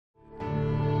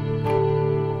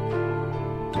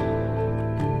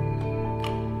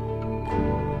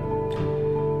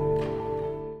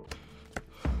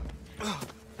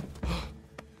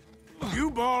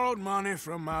money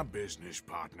from my business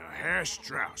partner, Herr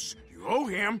Strauss. You owe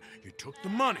him, you took the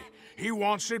money. He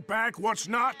wants it back, what's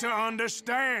not to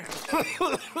understand?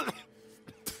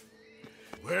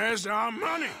 Where's our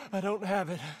money? I don't have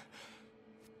it.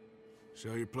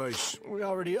 Sell your place. We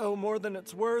already owe more than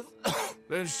it's worth.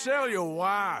 Then sell your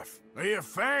wife, or your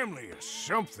family, or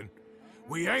something.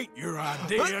 We ain't your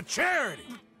idea of charity.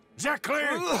 Is that clear?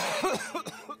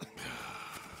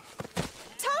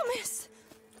 Thomas!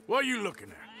 What are you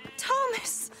looking at?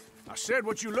 Thomas! I said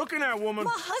what you looking at, woman.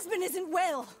 My husband isn't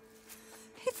well.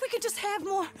 If we could just have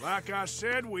more... Like I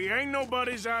said, we ain't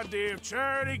nobody's idea of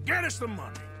charity. Get us the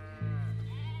money.